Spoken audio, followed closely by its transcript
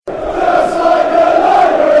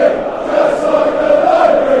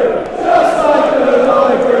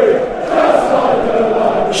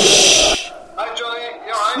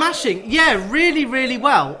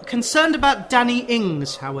well. Concerned about Danny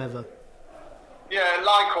Ings, however. Yeah,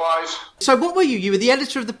 likewise. So what were you? You were the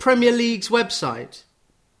editor of the Premier League's website?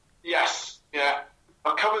 Yes, yeah.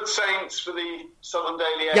 I covered Saints for the Southern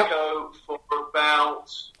Daily Echo for about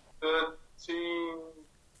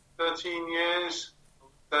 13 years.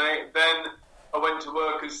 Then I went to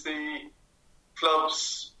work as the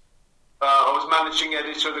club's... I was managing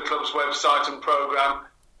editor of the club's website and programme.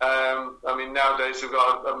 Nowadays they've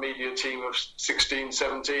got a media team of 16,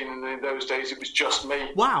 17, and in those days it was just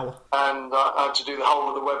me. Wow. And I had to do the whole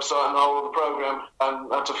of the website and the whole of the programme,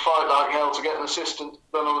 and I had to fight like hell to get an assistant.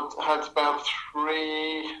 Then I had about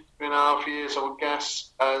three and a half years, I would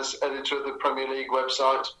guess, as editor of the Premier League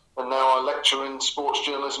website, and now I lecture in sports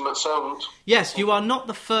journalism at Solent. Yes, you are not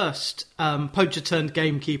the first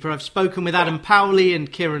poacher-turned-gamekeeper. I've spoken with Adam Powley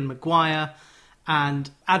and Kieran Maguire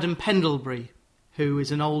and Adam Pendlebury, who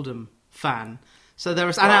is an Oldham fan. So there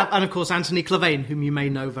is, and of course Anthony Clavane, whom you may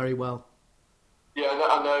know very well. Yeah,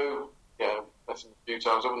 I know. Yeah, that's a few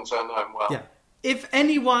times. I wouldn't say I know him well. Yeah. If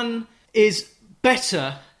anyone is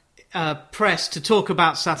better pressed to talk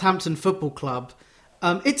about Southampton Football Club,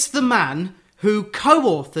 it's the man who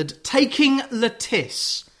co-authored Taking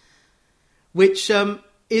Lettice, which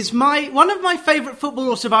is one of my favourite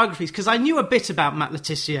football autobiographies, because I knew a bit about Matt Le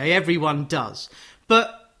Tissier. Everyone does,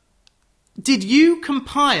 but. Did you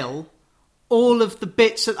compile all of the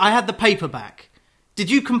bits? I had the paperback. Did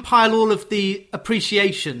you compile all of the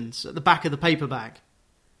appreciations at the back of the paperback?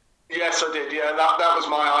 Yes, I did. Yeah, that was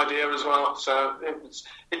my idea as well. So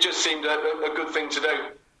it just seemed a good thing to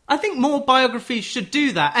do. I think more biographies should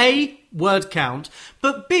do that. A, word count,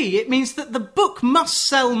 but B, it means that the book must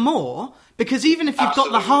sell more, because even if you've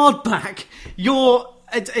got the hardback,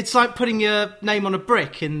 it's like putting your name on a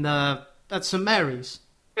brick at St Mary's.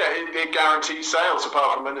 Yeah, it guarantees sales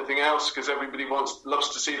apart from anything else, because everybody loves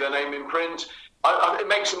to see their name in print. It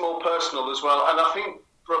makes it more personal as well. And I think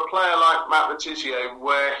for a player like Matt Le Tissier,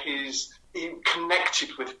 where he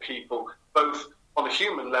connected with people, both on a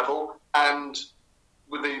human level and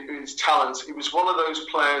with his talents, he was one of those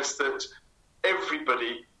players that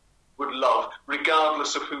everybody would love,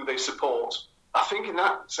 regardless of who they support. I think in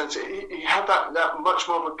that sense, he had that much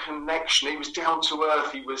more of a connection. He was down to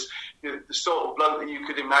earth. He was the sort of bloke that you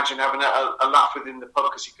could imagine having a laugh with in the pub,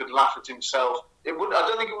 because he could laugh at himself. I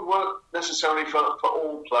don't think it would work necessarily for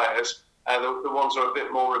all players, the ones who are a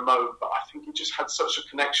bit more remote, but I think he just had such a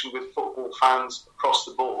connection with football fans across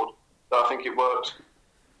the board that I think it worked.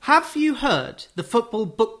 Have you heard the Football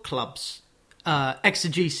Book Club's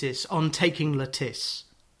exegesis on Taking Lettice?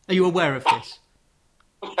 Are you aware of this?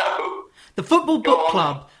 No. The Football Book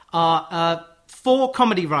Club are 4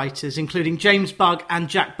 comedy writers, including James Bugg and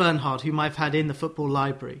Jack Bernhard, whom I've had in the Football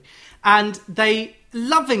Library. And they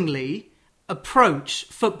lovingly approach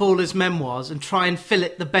footballers' memoirs and try and fill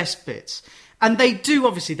it the best bits. And they do,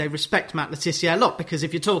 obviously, they respect Matt Le Tissier a lot, because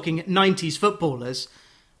if you're talking 90s footballers,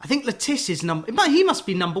 I think Lettice is he must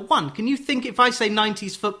be number 1. Can you think, if I say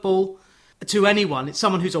 90s football to anyone, it's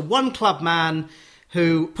someone who's a one-club man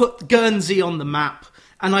who put Guernsey on the map.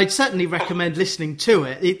 And I'd certainly recommend listening to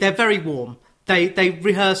it. They're very warm. They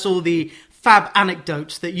rehearse all the fab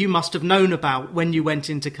anecdotes that you must have known about when you went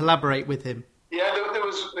in to collaborate with him. Yeah, there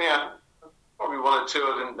was probably 1 or 2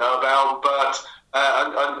 I didn't know about, but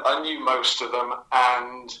I knew most of them.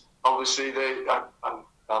 And obviously, I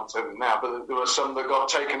can't say them now, but there were some that got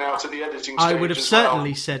taken out of the editing stage. I would have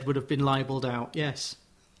certainly said would have been libelled out, yes.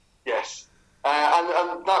 Yes.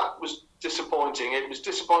 And that was disappointing. It was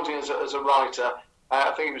disappointing as a writer.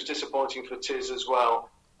 I think it was disappointing for Tiz as well.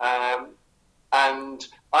 And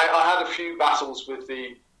I had a few battles with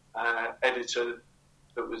the editor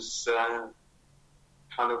that was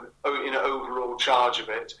kind of in overall charge of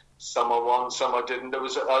it. Some I won, some I didn't. There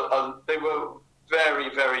was they were very,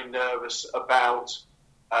 very nervous about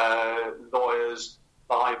lawyers,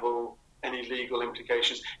 libel, any legal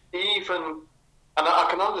implications. And I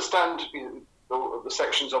can understand the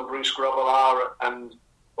sections on Bruce Grobbelaar and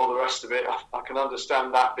all the rest of it. I can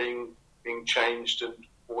understand that being changed and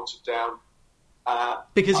watered down.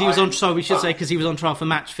 Because he was on trial, we should say, because he was on trial for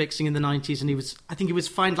match fixing in the 90s, and I think he was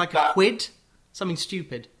fined like a quid, something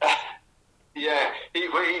stupid. Yeah, he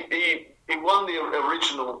won the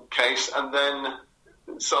original case, and then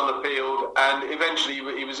Son appealed, and eventually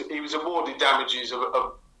he was awarded damages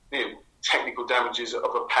of technical damages of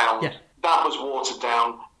 £1. Yeah. That was watered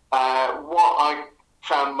down. What I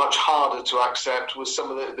found much harder to accept was some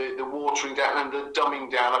of the watering down and the dumbing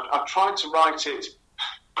down. I tried to write it,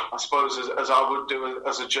 I suppose, as I would do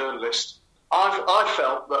as a journalist. I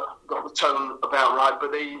felt that I got the tone about right,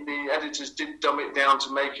 but the editors did dumb it down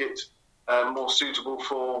to make it more suitable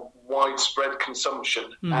for widespread consumption,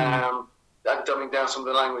 and dumbing down some of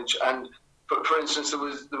the language. And for instance, there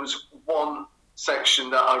was one section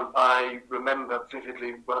that I remember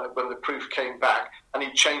vividly when the proof came back, and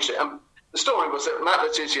he changed it. And the story was that Matt Le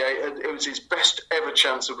Tissier, it was his best ever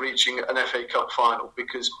chance of reaching an FA Cup final,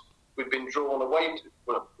 because we'd been drawn at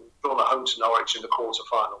home to Norwich in the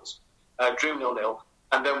quarterfinals, drew 0-0,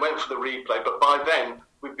 and then went for the replay. But by then,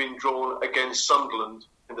 we'd been drawn against Sunderland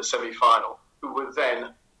in the semi-final, who were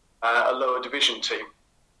then a lower division team.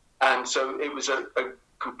 And so it was a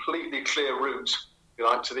completely clear route, if you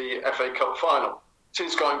like, to the FA Cup final.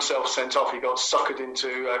 Tiz got himself sent off. He got suckered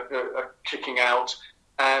into a kicking out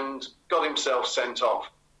and got himself sent off.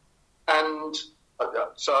 And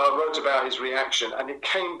so I wrote about his reaction, and it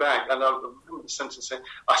came back, and I remember the sentence saying,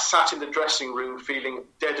 I sat in the dressing room feeling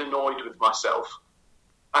dead annoyed with myself.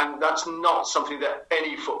 And that's not something that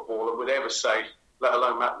any footballer would ever say, let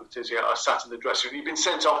alone Matt Le Tissier. I sat in the dressing room. He'd been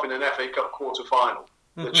sent off in an FA Cup quarter-final,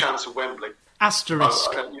 the chance of Wembley.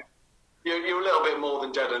 Asterisk. You're a little bit more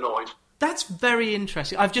than dead annoyed. That's very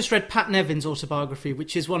interesting. I've just read Pat Nevin's autobiography,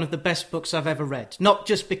 which is one of the best books I've ever read. Not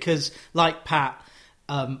just because, like Pat,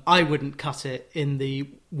 I wouldn't cut it in the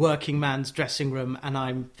working man's dressing room, and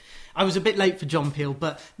I was a bit late for John Peel,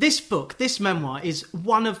 but this book, this memoir, is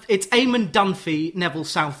it's Eamon Dunphy, Neville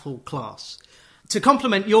Southall class. To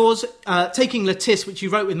complement yours, Taking Le Tiss, which you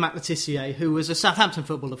wrote with Matt Le Tissier, who was a Southampton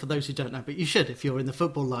footballer, for those who don't know, but you should if you're in the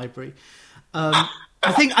football library.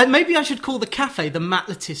 I think maybe I should call the cafe the Matt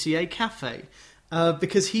Le Tissier Cafe,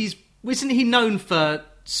 because isn't he known for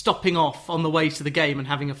stopping off on the way to the game and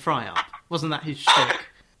having a fry-up? Wasn't that his shtick?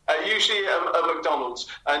 Usually at McDonald's,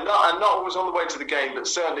 and not always on the way to the game, but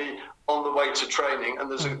certainly on the way to training. And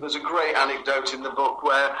there's a great anecdote in the book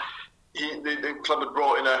where the club had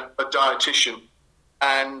brought in a dietitian,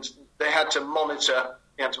 and he had to monitor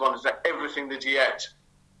everything that he ate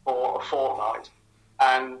for a fortnight.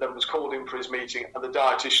 And then was called in for his meeting, and the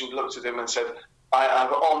dietitian looked at him and said, I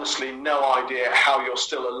have honestly no idea how you're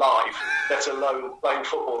still alive, let alone playing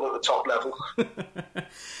football at the top level.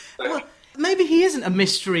 Well, maybe he isn't a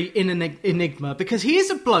mystery in an enigma, because he is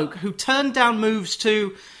a bloke who turned down moves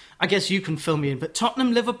to, I guess you can fill me in, but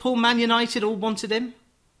Tottenham, Liverpool, Man United all wanted him?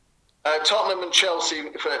 Tottenham and Chelsea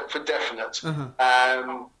for definite.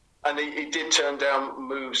 And he did turn down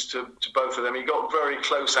moves to both of them. He got very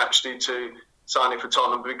close, actually, to signing for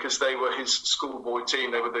Tottenham, because they were his schoolboy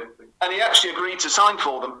team. And he actually agreed to sign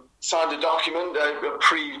for them. Signed a document, a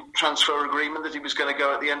pre-transfer agreement that he was going to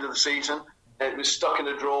go at the end of the season. It was stuck in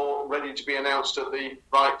a drawer, ready to be announced at the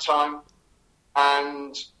right time.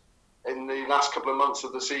 And in the last couple of months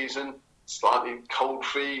of the season, slightly cold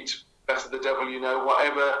feet, better the devil you know,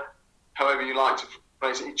 however you like to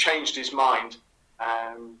phrase it, he changed his mind.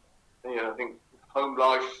 I think home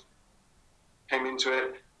life came into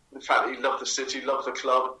it. The fact that he loved the city, loved the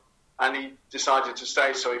club, and he decided to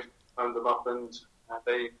stay. So he phoned them up, and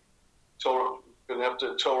they tore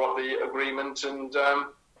up the agreement, and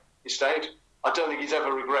he stayed. I don't think he's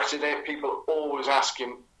ever regretted it. People always ask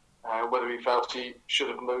him whether he felt he should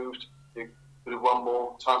have moved, he could have won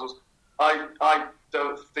more titles. I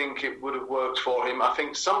don't think it would have worked for him. I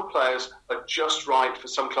think some players are just right for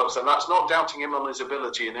some clubs, and that's not doubting him on his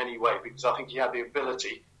ability in any way, because I think he had the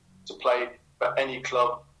ability to play for any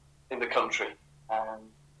club in the country, and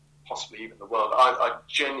possibly even the world.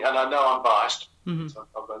 And I know I'm biased. So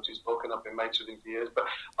I've wrote his book and I've been mates with him for years, but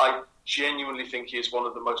I genuinely think he is one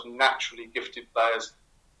of the most naturally gifted players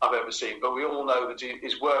I've ever seen. But we all know that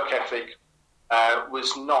his work ethic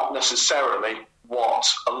was not necessarily what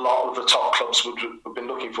a lot of the top clubs would have been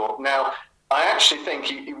looking for. Now, I actually think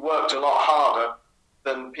he worked a lot harder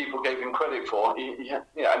than people gave him credit for.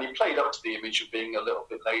 And he played up to the image of being a little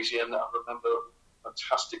bit lazy. And I remember a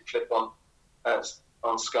fantastic clip on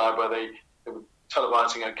Sky where they were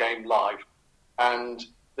televising a game live, and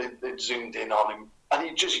they zoomed in on him, and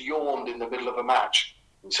he just yawned in the middle of a match.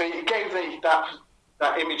 So he gave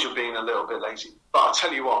that image of being a little bit lazy. But I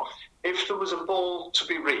tell you what, if there was a ball to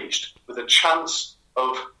be reached with a chance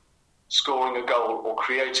of scoring a goal or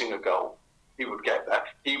creating a goal, he would get there.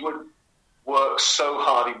 He would work so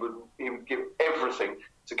hard, he would give everything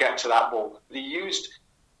to get to that ball. But he used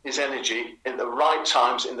his energy in the right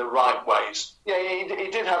times, in the right ways. Yeah, he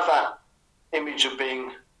did have that image of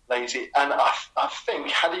being lazy, and I think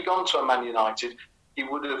had he gone to a Man United, he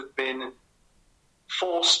would have been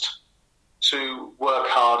forced to work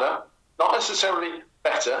harder, not necessarily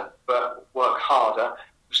better, but work harder.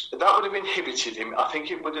 That would have inhibited him. I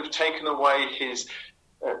think it would have taken away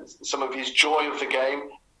some of his joy of the game,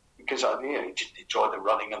 because he didn't enjoy the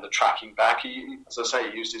running and the tracking back. As I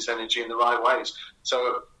say, he used his energy in the right ways.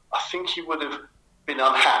 So I think he would have been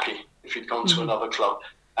unhappy if he'd gone to another club.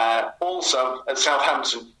 Also, at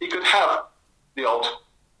Southampton, he could have the odd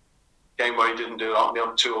game where he didn't do like the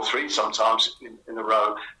odd 2 or 3 sometimes in a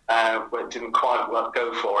row, where it didn't quite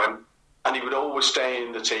go for him. And he would always stay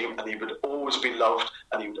in the team, and he would always be loved,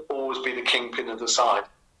 and he would always be the kingpin of the side.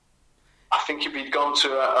 I think if he'd gone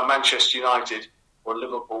to a Manchester United or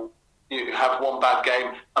Liverpool, you'd have one bad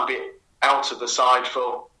game and be out of the side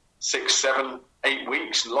for 6, 7, 8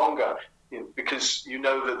 weeks longer, because you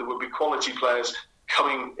know that there would be quality players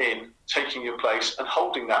coming in, taking your place and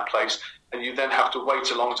holding that place, and you then have to wait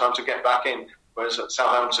a long time to get back in. Whereas at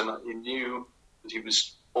Southampton, you knew that he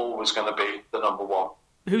was always going to be the number one.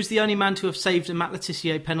 Who's the only man to have saved a Matt Le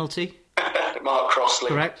Tissier penalty? Mark Crossley.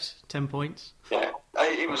 Correct, 10 points. Yeah,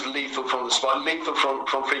 he was lethal from the spot, lethal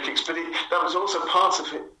from free kicks, but that was also part of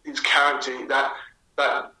his character,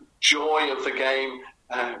 that joy of the game,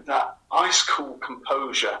 that ice-cool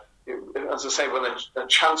composure. As I say, when a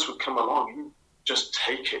chance would come along, you just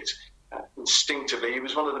take it instinctively. He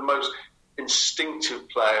was one of the most instinctive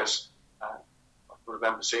players I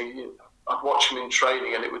remember seeing. I'd watch him in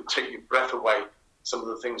training and it would take your breath away, some of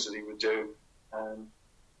the things that he would do.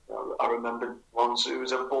 I remember once it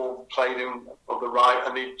was a ball played him on the right,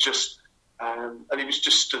 and he was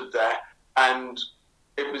just stood there, and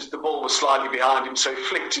the ball was slightly behind him, so he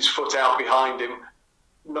flicked his foot out behind him,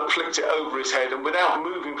 flicked it over his head, and without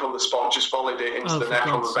moving from the spot, just volleyed it into the net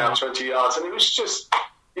from about 20 yards. And it was just,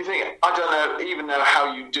 you think, I don't even know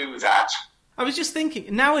how you do that. I was just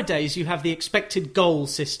thinking, nowadays you have the expected goal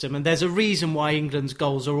system, and there's a reason why England's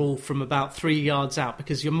goals are all from about 3 yards out,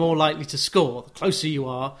 because you're more likely to score the closer you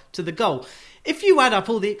are to the goal. If you add up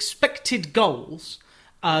all the expected goals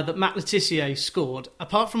that Matt Le Tissier scored,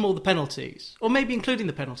 apart from all the penalties, or maybe including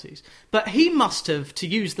the penalties, but he must have, to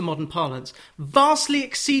use the modern parlance, vastly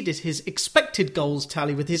exceeded his expected goals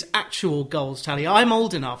tally with his actual goals tally. I'm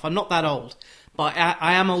old enough, I'm not that old, but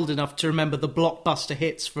I am old enough to remember the blockbuster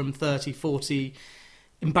hits from 30, 40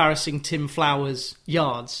 embarrassing Tim Flowers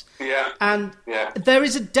yards. Yeah. And there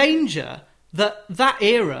is a danger that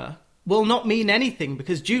era will not mean anything,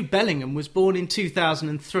 because Jude Bellingham was born in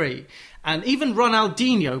 2003, and even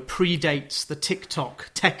Ronaldinho predates the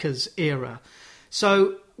TikTok techers era.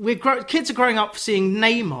 So kids are growing up seeing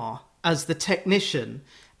Neymar as the technician,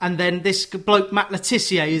 and then this bloke Matt Le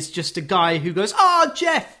Tissier is just a guy who goes,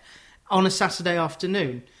 Jeff, on a Saturday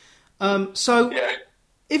afternoon.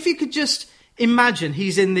 If you could just imagine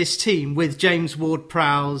he's in this team with James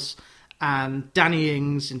Ward-Prowse and Danny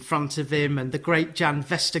Ings in front of him and the great Jan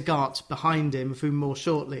Vestergaard behind him, of whom more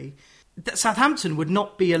shortly, Southampton would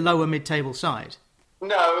not be a lower mid-table side.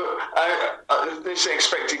 No, this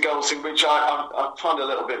expected goals thing, which I find a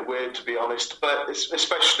little bit weird, to be honest, but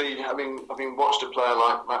especially having watched a player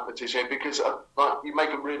like Matt Le Tissier, because you make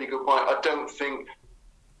a really good point. I don't think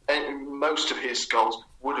most of his goals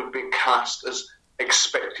would have been cast as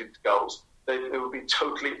expected goals. They would be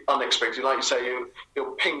totally unexpected. Like you say,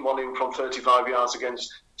 he'll ping one in from 35 yards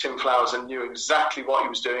against Tim Flowers and knew exactly what he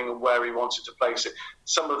was doing and where he wanted to place it.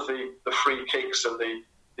 Some of the free kicks and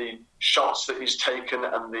the shots that he's taken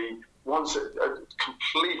and the ones that are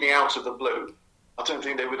completely out of the blue, I don't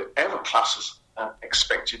think they would ever class as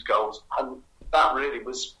expected goals. And that really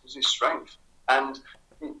was his strength. And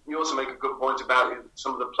you also make a good point about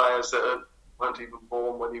some of the players that weren't even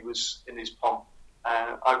born when he was in his pomp.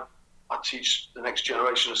 I teach the next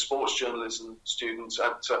generation of sports journalism students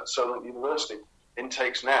at Solent University.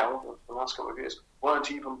 Intakes now, the last couple of years,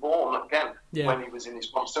 weren't even born again when he was in his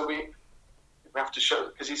pomp. So we have to show,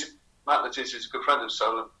 because Matt Le Tissier is a good friend of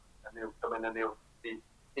Solent, and he'll come in and he'll be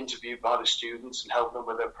interviewed by the students and help them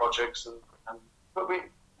with their projects. But we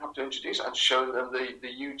have to introduce and show them the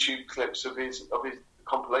YouTube clips of his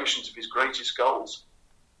compilations of his greatest goals,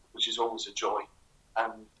 which is always a joy.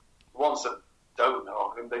 And the ones that don't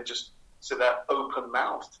know of him, they just sit there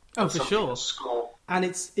open-mouthed. Oh, for sure. Score. And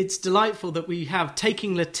it's delightful that we have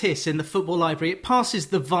Taking Le Tiss in the football library. It passes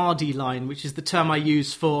the Vardy line, which is the term I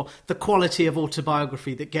use for the quality of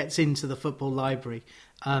autobiography that gets into the football library.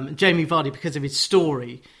 Jamie Vardy, because of his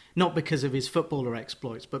story, not because of his footballer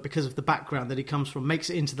exploits, but because of the background that he comes from, makes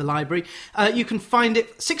it into the library. You can find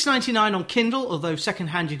it $6.99 on Kindle, although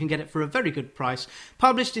second-hand you can get it for a very good price.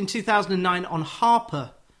 Published in 2009 on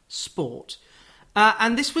Harper Sport.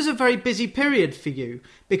 And this was a very busy period for you,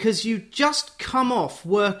 because you just come off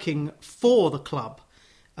working for the club,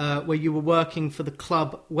 where you were working for the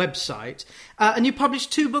club website, and you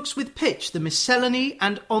published 2 books with Pitch, The Miscellany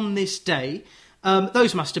and On This Day.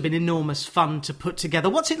 Those must have been enormous fun to put together.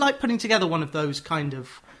 What's it like putting together one of those kind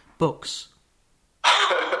of books?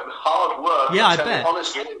 Hard work. Yeah, I bet.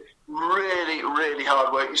 Honestly, really, really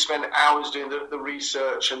hard work. You spend hours doing the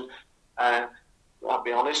research and I'll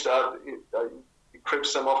be honest, he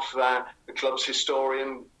cribs them off the club's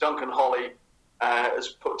historian, Duncan Holly, has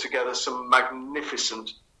put together some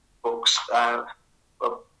magnificent books, and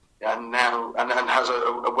has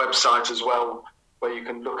a website as well where you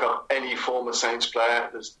can look up any former Saints player.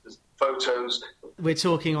 There's photos. We're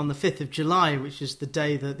talking on the 5th of July, which is the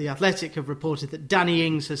day that The Athletic have reported that Danny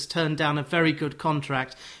Ings has turned down a very good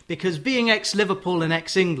contract because, being ex-Liverpool and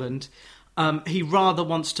ex-England, he rather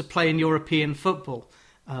wants to play in European football.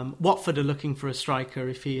 Watford are looking for a striker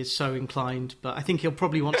if he is so inclined, but I think he'll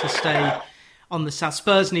probably want to stay on the South.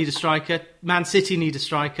 Spurs need a striker. Man City need a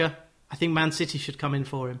striker. I think Man City should come in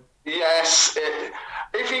for him. Yes.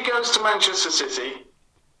 If he goes to Manchester City,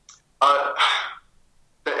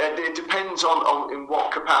 it depends on in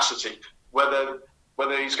what capacity. Whether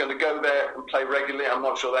he's going to go there and play regularly. I'm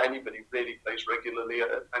not sure that anybody really plays regularly at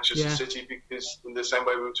Manchester City, because in the same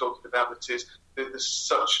way we were talking about there's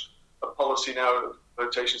such a policy now of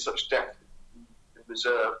rotation, such depth in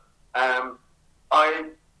reserve. I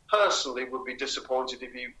personally would be disappointed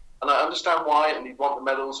if you, and I understand why, and he'd want the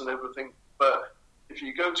medals and everything, but if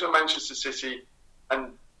you go to a Manchester City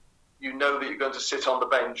and you know that you're going to sit on the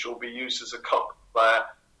bench or be used as a cup player,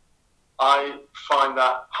 I find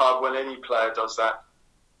that hard when any player does that.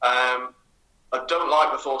 I don't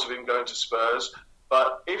like the thought of him going to Spurs,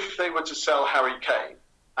 but if they were to sell Harry Kane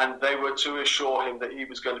and they were to assure him that he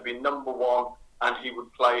was going to be number one and he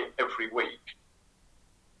would play every week,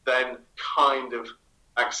 then kind of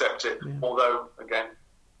accept it. Yeah. Although, again,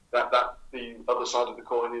 that the other side of the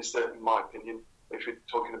coin is that, in my opinion, if you're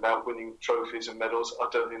talking about winning trophies and medals, I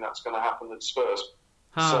don't think that's going to happen at Spurs.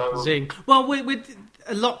 Zing. Well, with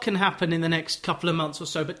a lot can happen in the next couple of months or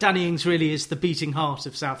so, but Danny Ings really is the beating heart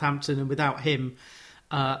of Southampton, and without him,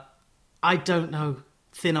 I don't know,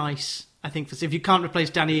 thin ice. I think if you can't replace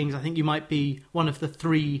Danny Ings, I think you might be one of the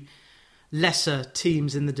three lesser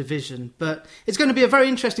teams in the division. But it's going to be a very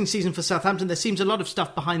interesting season for Southampton. There seems a lot of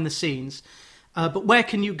stuff behind the scenes. But where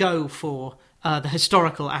can you go for the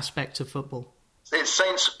historical aspect of football? It's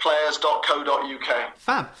saintsplayers.co.uk.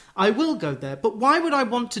 Fab. I will go there. But why would I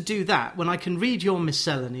want to do that when I can read your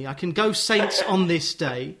miscellany? I can go Saints on this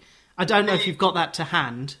day. I don't know if you've got that to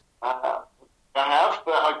hand. I have,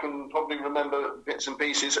 but I can probably remember bits and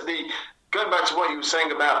pieces. Going back to what you were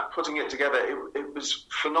saying about putting it together, it was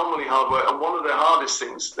phenomenally hard work. And one of the hardest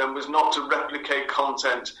things then was not to replicate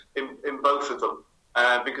content in both of them,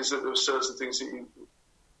 because there were certain things that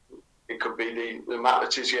it could be the Matt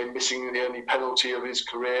Letizia missing the only penalty of his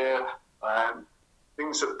career,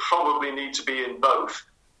 things that probably need to be in both,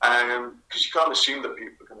 because you can't assume that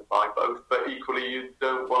people are going to buy both, but equally you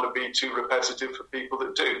don't want to be too repetitive for people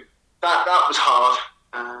that do. That was hard,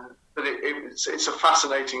 but it's a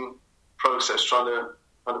fascinating process trying to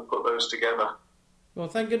put those together. Well,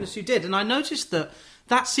 thank goodness you did. And I noticed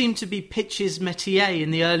that seemed to be Pitch's métier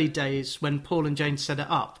in the early days when Paul and Jane set it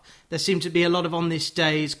up. There seemed to be a lot of On This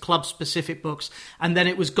Day's club-specific books, and then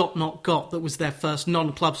it was Got Not Got that was their first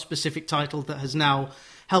non-club-specific title that has now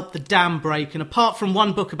helped the dam break. And apart from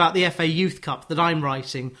one book about the FA Youth Cup that I'm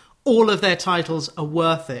writing, all of their titles are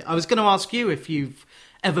worth it. I was going to ask you if you've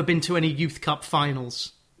ever been to any Youth Cup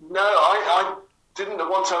finals. No, I didn't. The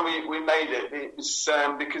one time we made it was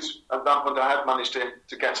because at that point I had managed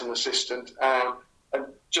to get an assistant. And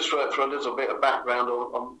just for a little bit of background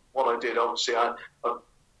on what I did, obviously I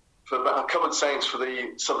covered Saints for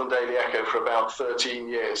the Southern Daily Echo for about 13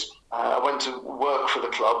 years. I went to work for the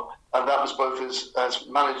club, and that was both as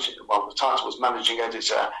managing. Well, the title was managing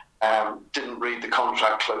editor. Didn't read the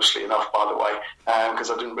contract closely enough, by the way,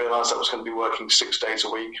 because I didn't realise I was going to be working 6 days a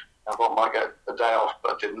week. I thought I might get a day off,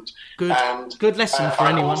 but I didn't. Good lesson for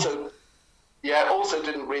anyone. Also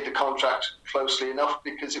didn't read the contract closely enough,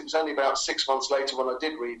 because it was only about 6 months later when I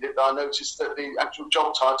did read it that I noticed that the actual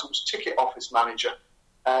job title was ticket office manager.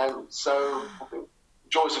 So I think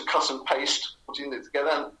joys of cut and paste, putting it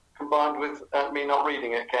together, and combined with me not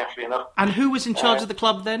reading it carefully enough. And who was in charge of the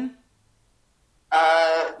club then?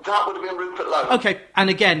 That would have been Rupert Lowe. Okay, and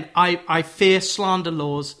again, I fear slander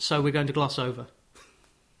laws, so we're going to gloss over.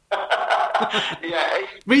 Yeah.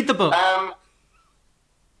 Read the book.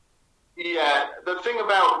 Yeah, the thing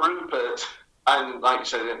about Rupert, and like you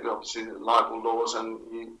said, obviously the libel laws, and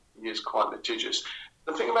he is quite litigious.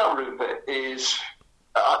 The thing about Rupert is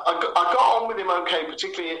I got on with him okay,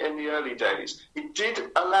 particularly in the early days. He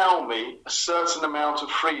did allow me a certain amount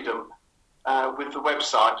of freedom with the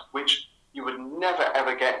website, which you would never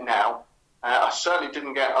ever get now. I certainly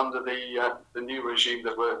didn't get under the new regime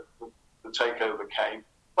that the takeover came.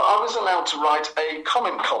 But I was allowed to write a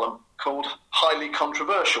comment column called Highly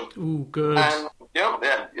Controversial. Ooh, good. And Yeah.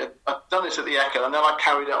 I've done it at the Echo, and then I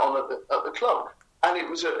carried it on at the club, and it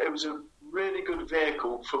was a really good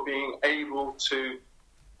vehicle for being able to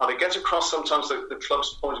either get across sometimes the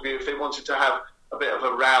club's point of view if they wanted to have a bit of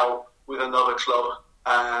a row with another club,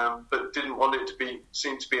 but didn't want it to be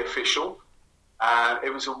seen to be official.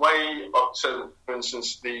 It was a way of, so for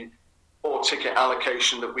instance, the 4 ticket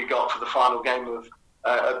allocation that we got for the final game of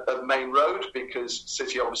at Main Road, because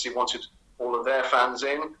City obviously wanted all of their fans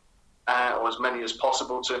in, or as many as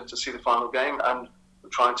possible to see the final game, and were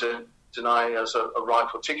trying to deny us a right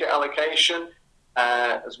for ticket allocation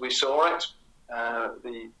as we saw it.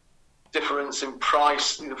 The difference in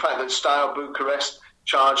price, the fact that Steaua Bucharest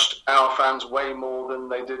charged our fans way more than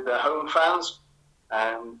they did their home fans.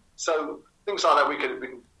 So things like that we could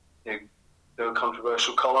do a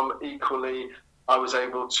controversial column. Equally, I was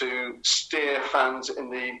able to steer fans in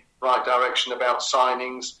the right direction about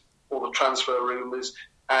signings, all the transfer rumours,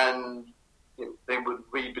 and they would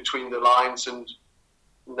read between the lines and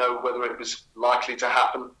know whether it was likely to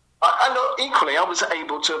happen. And equally, I was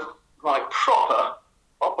able to write proper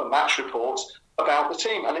match reports about the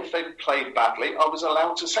team, and if they played badly, I was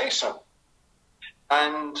allowed to say so.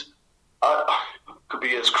 And I could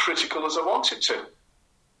be as critical as I wanted to,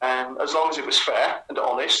 as long as it was fair and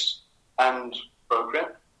honest and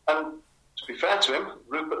appropriate. And to be fair to him,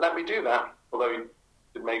 Rupert let me do that, although he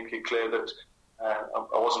did make it clear that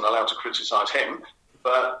I wasn't allowed to criticise him,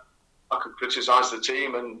 but I could criticise the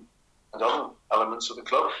team and other elements of the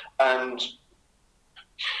club, and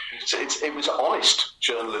it was honest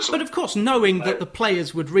journalism. But of course, knowing that the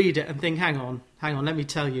players would read it and think, hang on, let me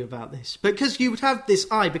tell you about this. Because you would have this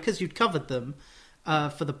eye, because you'd covered them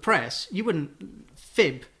for the press, you wouldn't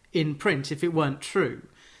fib in print if it weren't true.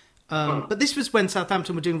 But this was when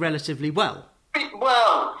Southampton were doing relatively well.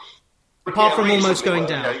 Well, apart from almost going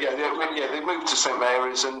down. They moved to St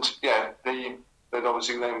Mary's, and they'd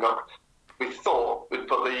obviously then got. We thought we'd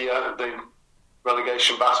put the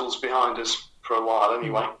relegation battles behind us for a while,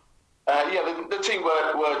 anyway. The team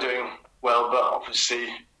were doing well, but obviously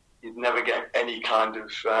you'd never get any kind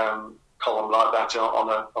of column like that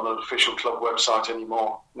on an official club website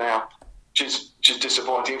anymore now, which is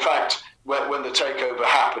disappointing. In fact, when the takeover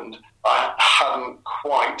happened, I hadn't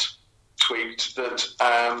quite tweaked that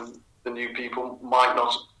the new people might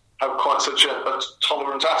not have quite such a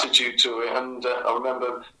tolerant attitude to it. And I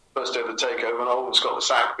remember first day of the takeover, and I almost got the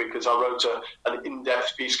sack because I wrote an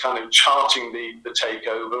in-depth piece kind of charting the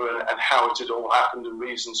takeover and how it had all happened and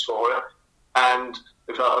reasons for it. And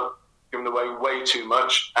they felt I'd given away way too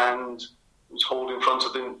much and was hauled in front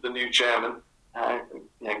of the new chairman,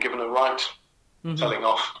 given a right telling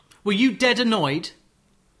off. Were you dead annoyed?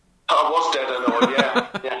 I was dead annoyed, yeah.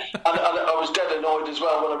 And I was dead annoyed as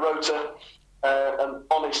well when I wrote an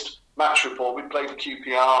honest match report. We played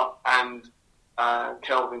QPR, and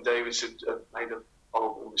Kelvin Davis had made a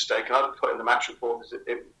horrible mistake, and I'd put in the match report that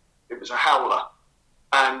it was a howler.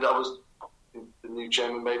 And the new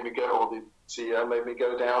chairman made me go, or the CEO made me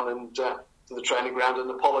go down and to the training ground and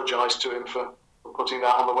apologise to him for putting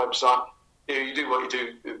that on the website. You do what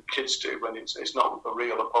kids do when it's not a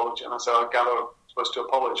real apology. And I said, I gather I'm supposed to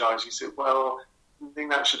apologise. He said, well, I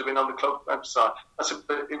think that should have been on the club website. I said,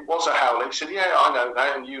 but it was a howler. He said, yeah, I know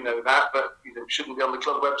that, and you know that, but it shouldn't be on the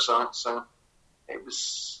club website. So it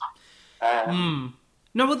was... No,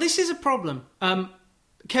 well, this is a problem.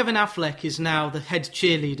 Kevin Affleck is now the head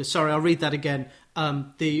cheerleader. Sorry, I'll read that again.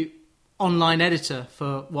 The online editor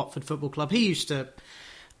for Watford Football Club. He used to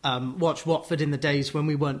watch Watford in the days when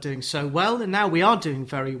we weren't doing so well, and now we are doing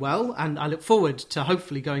very well, and I look forward to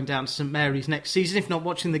hopefully going down to St Mary's next season, if not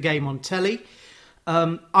watching the game on telly.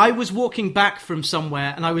 I was walking back from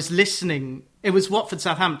somewhere and I was listening. It was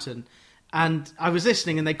Watford-Southampton, and I was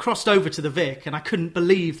listening, and they crossed over to the Vic, and I couldn't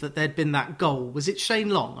believe that there'd been that goal. Was it Shane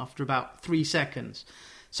Long after about 3 seconds?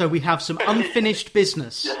 So we have some unfinished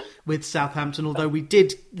business with Southampton, although we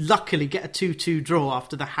did luckily get a 2-2 draw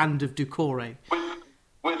after the hand of Doucouré.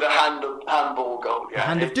 With the handball goal, yeah.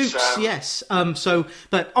 Hand of Dukes, yes.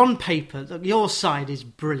 But on paper, your side is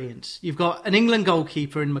brilliant. You've got an England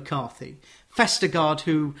goalkeeper in McCarthy, Vestergaard,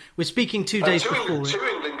 who we're speaking 2 days before. Two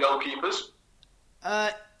England goalkeepers.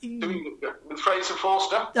 With Fraser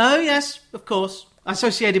Forster. Oh yes, of course. I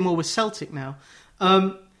associate him more with Celtic now.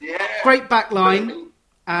 Great back line,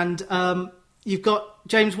 and you've got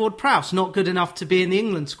James Ward-Prowse, not good enough to be in the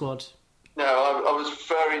England squad. No, I was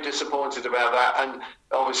very disappointed about that, and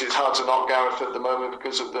obviously it's hard to knock Gareth at the moment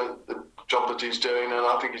because of the job that he's doing, and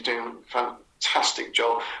I think he's doing a fantastic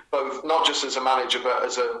job, both not just as a manager but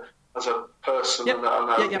as a person and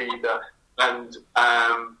a leader. And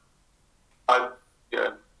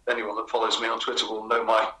anyone that follows me on Twitter will know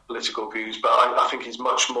my political views, but I think he's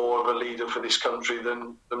much more of a leader for this country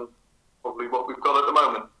than probably what we've got at the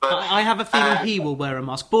moment. But I have a feeling he will wear a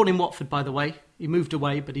mask. Born in Watford, by the way. He moved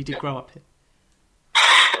away, but he did grow up here.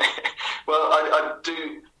 Well, I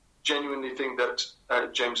do genuinely think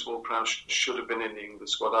that James Ward-Prowse should have been in the England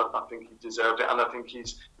squad. I think he deserved it, and I think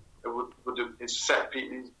his set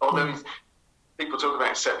piece, although people talk about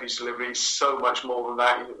his set piece delivery, he's so much more than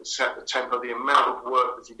that. He set the tempo, the amount of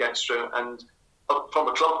work that he gets through, and from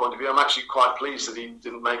a club point of view, I'm actually quite pleased that he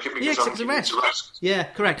didn't make it because I'm rest. Yeah,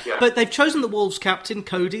 correct. Yeah. But they've chosen the Wolves captain,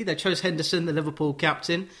 Cody. They chose Henderson, the Liverpool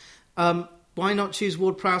captain. Why not choose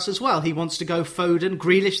Ward-Prowse as well? He wants to go Foden,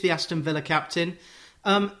 Grealish, the Aston Villa captain.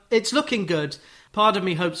 It's looking good. Part of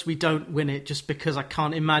me hopes we don't win it just because I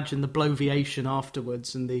can't imagine the bloviation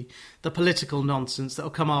afterwards and the political nonsense that will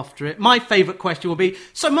come after it. My favourite question will be,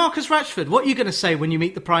 so Marcus Rashford, what are you going to say when you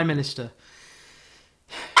meet the Prime Minister?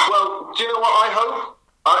 Well, do you know what I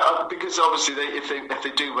hope? Because obviously if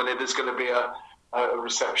they do win it, there's going to be a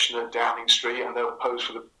reception at Downing Street and they'll pose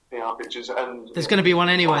for the PR pictures. And there's going to be one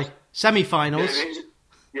anyway. Semi-finals.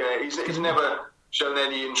 He's never shown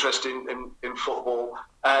any interest in football.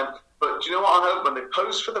 But do you know what I hope? When they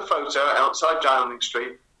pose for the photo outside Downing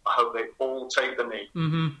Street, I hope they all take the knee.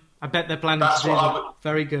 Mm-hmm. I bet they're planning to do that.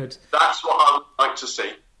 Very good. That's what I would like to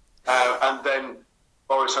see. And then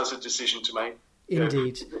Boris has a decision to make.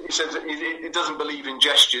 Indeed. He says he doesn't believe in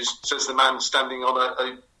gestures, says the man standing on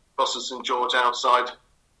a cross of St George outside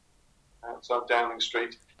Downing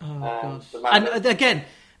Street. Oh, gosh. And again,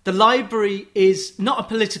 the library is not a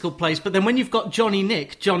political place, but then when you've got John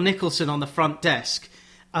Nicholson on the front desk,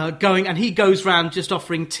 going, and he goes round just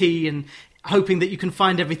offering tea and hoping that you can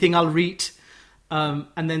find everything I'll read,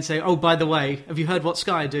 and then say, oh, by the way, have you heard what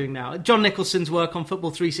Sky are doing now? John Nicholson's work on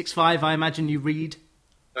Football 365, I imagine you read.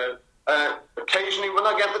 Occasionally when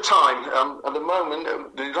I get the time. At the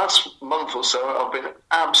moment, the last month or so, I've been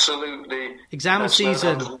absolutely... Exam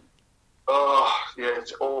season. Oh, yeah,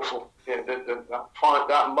 it's awful. Yeah,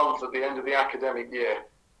 that month at the end of the academic year,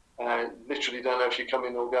 literally don't know if you're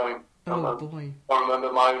coming or going. Oh, boy. I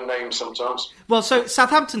remember my own name sometimes. Well, so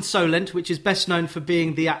Southampton Solent, which is best known for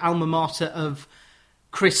being the alma mater of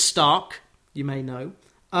Chris Stark, you may know.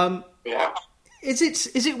 Yeah. Is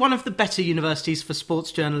it one of the better universities for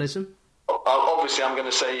sports journalism? Obviously, I'm going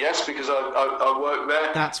to say yes because I work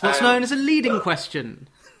there. That's what's known as a leading question.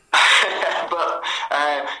 But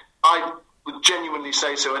I would genuinely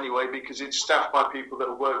say so anyway because it's staffed by people that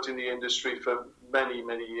have worked in the industry for many,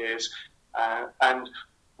 many years. And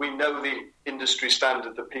we know the industry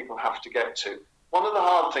standard that people have to get to. One of the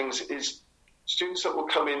hard things is students that will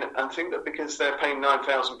come in and think that because they're paying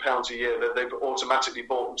 £9,000 a year that they've automatically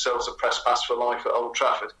bought themselves a press pass for life at Old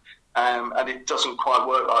Trafford. And it doesn't quite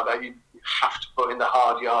work like that. You have to put in the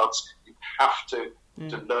hard yards. You have to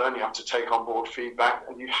learn. You have to take on board feedback,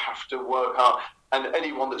 and you have to work hard. And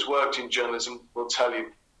anyone that's worked in journalism will tell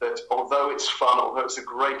you that although it's fun, although it's the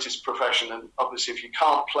greatest profession, and obviously if you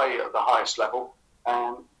can't play at the highest level,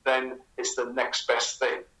 then it's the next best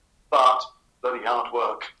thing. But bloody hard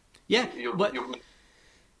work. Yeah. You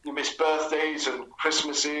miss birthdays and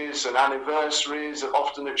Christmases and anniversaries,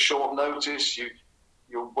 often at short notice.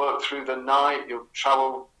 You'll work through the night. You'll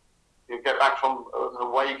travel. You get back from an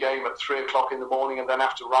away game at 3:00 in the morning and then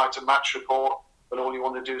have to write a match report, and all you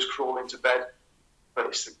want to do is crawl into bed. But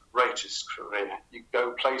it's the greatest career. You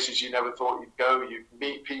go places you never thought you'd go. You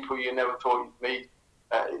meet people you never thought you'd meet.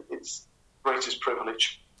 It's the greatest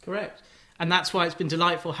privilege. Correct. And that's why it's been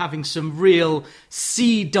delightful having some real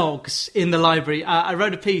sea dogs in the library. I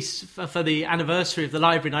wrote a piece for the anniversary of the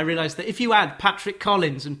library, and I realised that if you add Patrick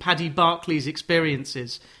Collins and Paddy Barclay's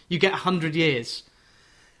experiences, you get 100 years.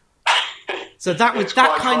 So that was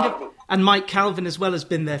that kind of... And Mike Calvin as well has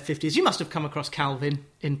been there 50 years. You must have come across Calvin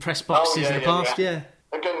in press boxes in the past, yeah.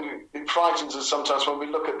 Again, it frightens us sometimes when we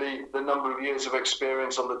look at the number of years of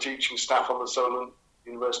experience on the teaching staff on the Solent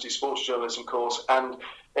University Sports Journalism course, and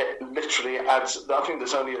it literally adds... I think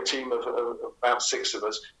there's only a team of about 6 of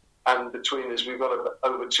us, and between us we've got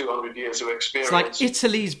over 200 years of experience. It's like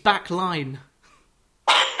Italy's back line.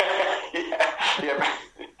 yeah.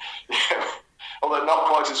 Although not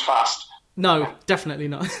quite as fast. No, definitely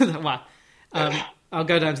not. Wow. I'll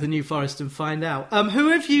go down to the New Forest and find out. Who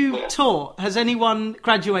have you taught? Has anyone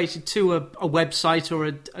graduated to a website or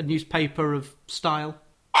a newspaper of style?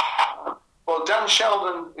 Well, Dan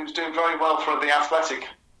Sheldon, who's doing very well for the Athletic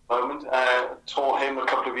moment, taught him a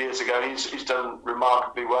couple of years ago. He's done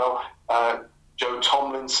remarkably well. Joe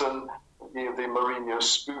Tomlinson, the Mourinho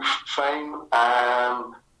spoof fame.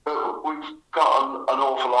 But we've got an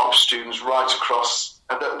awful lot of students right across.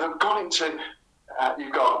 They've gone into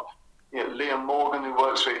You've got Liam Morgan, who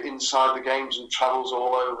works for Inside the Games and travels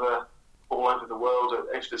all over the world.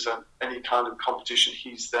 If there's any kind of competition,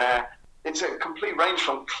 he's there. It's a complete range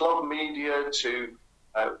from club media to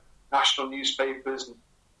national newspapers,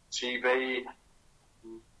 TV.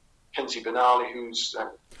 Kenzie Benali, who's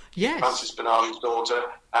Francis Benali's daughter,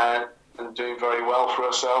 and doing very well for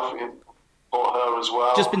herself. For her as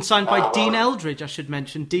well. Just been signed by Dean Eldridge, I should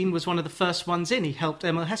mention. Dean was one of the first ones in. He helped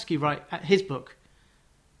Emil Heskey write his book.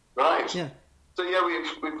 Right. Yeah. So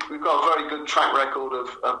we've got a very good track record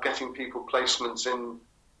of getting people placements in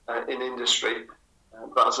industry.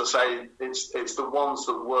 But as I say, it's the ones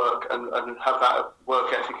that work and have that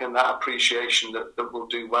work ethic and that appreciation that will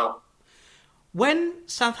do well. When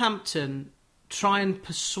Southampton try and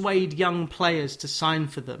persuade young players to sign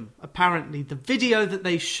for them, apparently the video that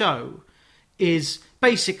they show is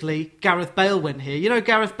basically Gareth Bale went here. You know,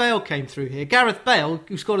 Gareth Bale came through here. Gareth Bale,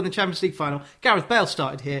 who scored in the Champions League final, Gareth Bale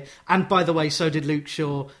started here. And by the way, so did Luke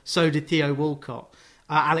Shaw, so did Theo Walcott,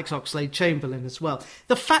 Alex Oxlade-Chamberlain as well.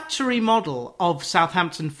 The factory model of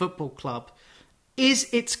Southampton Football Club is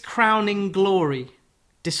its crowning glory.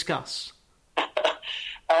 Discuss.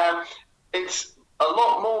 It's a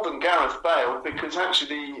lot more than Gareth Bale, because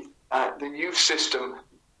actually the youth system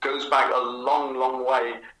goes back a long, long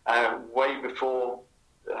way, way before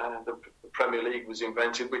the Premier League was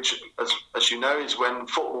invented, which, as you know, is when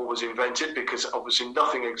football was invented, because obviously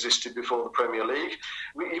nothing existed before the Premier League.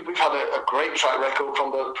 We've had a great track record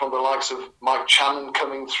from the likes of Mike Channon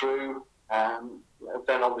coming through,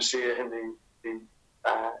 then obviously and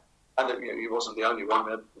he wasn't the only one.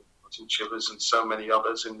 We had Martin Chivers and so many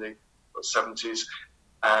others in the 70s.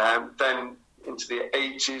 Then into the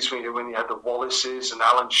 80s, when you had the Wallaces and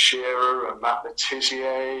Alan Shearer and Matt Le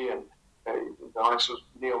Tissier and the likes of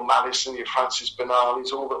Neil Madison, your Francis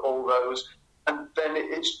Benali's, all those. And then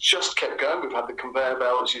it's just kept going. We've had the conveyor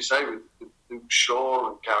belt, as you say, with Luke Shaw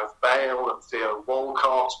and Gareth Bale and Theo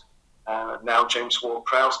Walcott, now James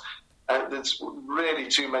Ward-Prowse. There's really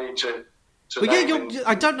too many to name.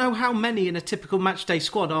 I don't know how many in a typical matchday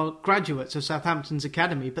squad are graduates of Southampton's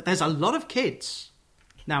academy, but there's a lot of kids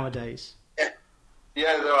nowadays.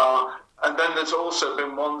 Yeah, there are. And then there's also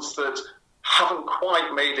been ones that haven't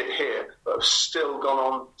quite made it here, but have still gone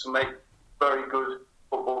on to make very good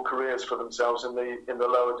football careers for themselves in the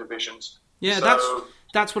lower divisions. Yeah, so,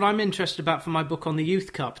 that's what I'm interested about for my book on the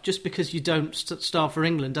Youth Cup. Just because you don't star for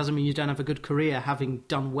England doesn't mean you don't have a good career, having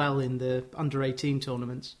done well in the under-18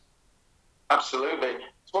 tournaments. Absolutely.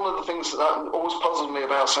 It's one of the things that always puzzled me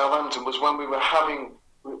about Southampton was when we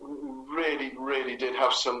really, really did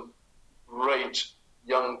have some great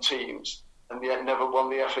young teams, and yet never won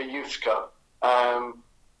the FA Youth Cup.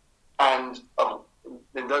 And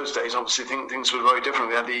in those days, obviously, things were very different.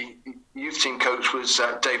 We had the youth team coach was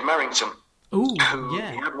Dave Merrington, who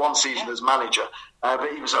he had one season as manager,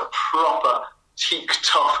 but he was a proper teak,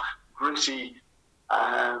 tough, gritty,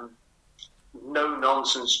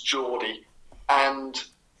 no-nonsense Geordie. And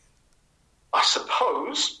I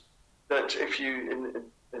suppose that if you,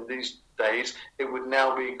 in these days, it would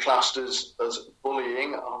now be classed as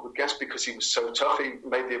bullying, I would guess, because he was so tough. He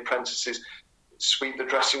made the apprentices sweep the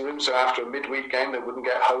dressing room, so after a midweek game they wouldn't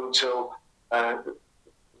get home till wouldn't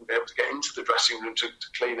be able to get into the dressing room to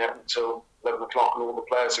clean it until 11 o'clock and all the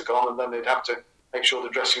players are gone, and then they'd have to make sure the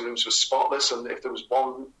dressing rooms were spotless, and if there was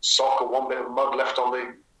one sock or one bit of mud left on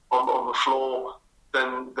the floor,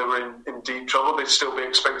 then they were in deep trouble. They'd still be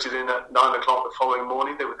expected in at 9 o'clock the following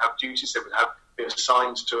morning. They would have duties. They would be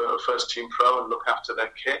assigned to a first team pro and look after their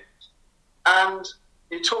kit. And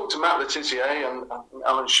you talk to Matt Le Tissier, and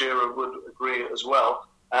Alan Shearer would agree as well,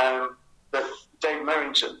 that Dave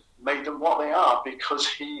Merrington made them what they are because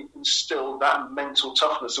he instilled that mental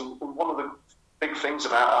toughness. And one of the big things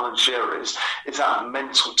about Alan Shearer is that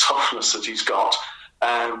mental toughness that he's got.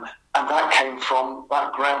 And that came from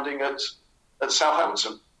that grounding at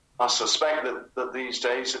Southampton. I suspect that these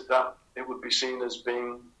days that it would be seen as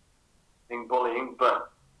being bullying,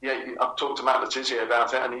 but yeah, I've talked to Matt Le Tissier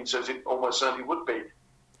about it, and he says it almost certainly would be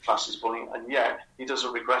classed as bullying, and yet he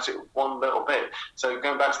doesn't regret it one little bit. So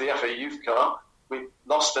going back to the FA Youth Cup, we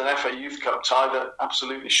lost an FA Youth Cup tie that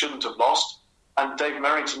absolutely shouldn't have lost, and Dave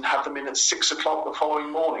Merrington had them in at 6 o'clock the following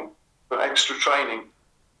morning for extra training,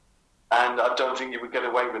 and I don't think you would get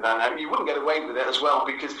away with that now. You wouldn't get away with it as well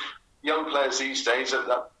because young players these days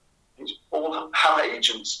all have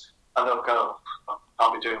agents, and they'll go,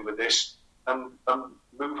 I'll be doing with this, and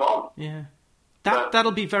move on. Yeah.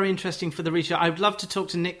 That'll be very interesting for the research. I'd love to talk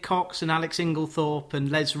to Nick Cox and Alex Inglethorpe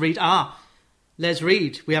and Les Reed. Les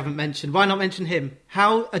Reed, we haven't mentioned. Why not mention him?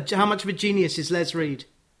 How much of a genius is Les Reed?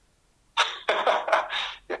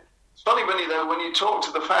 It's funny when funny though, when you talk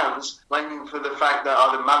to the fans, blaming for the fact that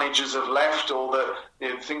either managers have left or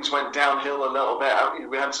that things went downhill a little bit.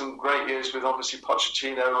 We had some great years with obviously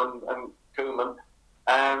Pochettino and Koeman,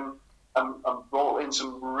 and brought in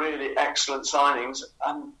some really excellent signings,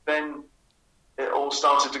 and then it all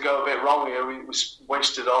started to go a bit wrong. We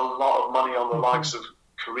wasted a lot of money on the likes of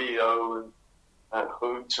Carrillo and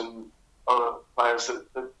Hoot and other players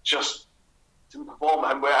that just didn't perform,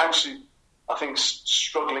 and we're actually, I think,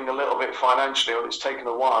 struggling a little bit financially, and it's taken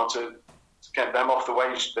a while to get them off the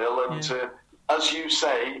wage bill. And as you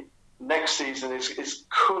say, next season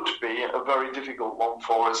could be a very difficult one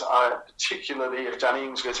for us, particularly if Danny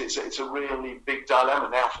Ings goes. It's a really big dilemma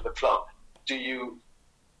now for the club. Do you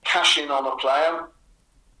cash in on a player,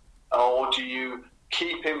 or do you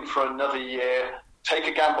keep him for another year, take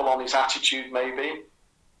a gamble on his attitude maybe?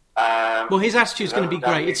 Well, his attitude's going to be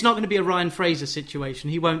great. It's not going to be a Ryan Fraser situation.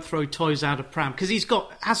 He won't throw toys out of pram, because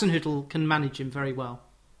Hasenhüttl can manage him very well.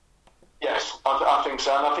 Yes, I think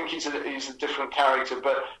so, and I think he's a different character.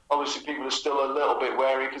 But obviously, people are still a little bit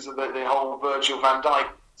wary because of the whole Virgil van Dijk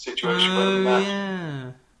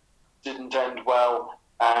situation. Didn't end well,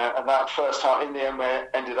 and that first half, in the end, we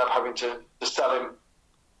ended up having to sell him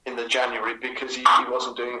in the January because he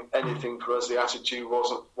wasn't doing anything for us. The attitude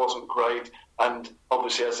wasn't great, and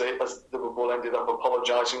obviously, as Liverpool ended up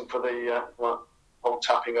apologising for the whole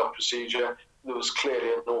tapping up procedure, there was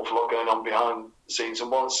clearly an awful lot going on behind the scenes.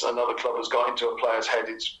 And once another club has got into a player's head,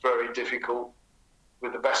 it's very difficult,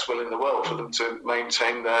 with the best will in the world, for them to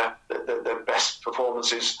maintain their best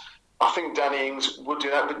performances. I think Danny Ings would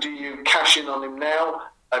do that, but do you cash in on him now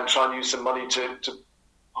and try and use some money to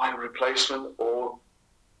buy a replacement, or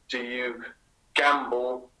do you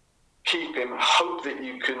gamble, keep him, hope that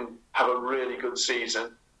you can have a really good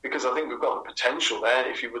season? Because I think we've got the potential there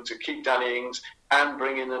if you were to keep Danny Ings and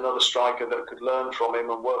bring in another striker that could learn from him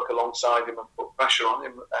and work alongside him and put pressure on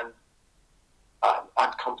him and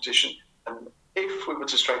add competition. And if we were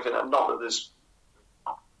to strengthen it, not that there's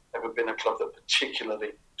ever been a club that particularly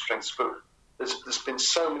strengthens foot, there's been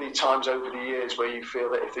so many times over the years where you feel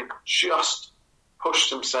that if they just pushed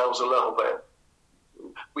themselves a little bit,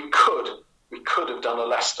 we could have done a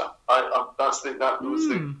Leicester. That was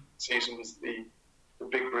the season was the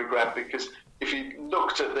big regret, because if you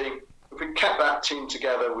looked at if we kept that team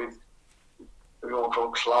together with everyone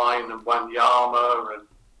from Klein and Wanyama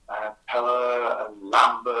and Pella and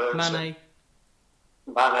Lambert, Mane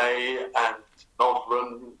and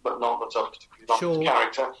Lovren, but not particularly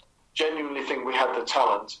character. Genuinely think we had the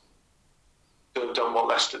talent to have done what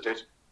Leicester did.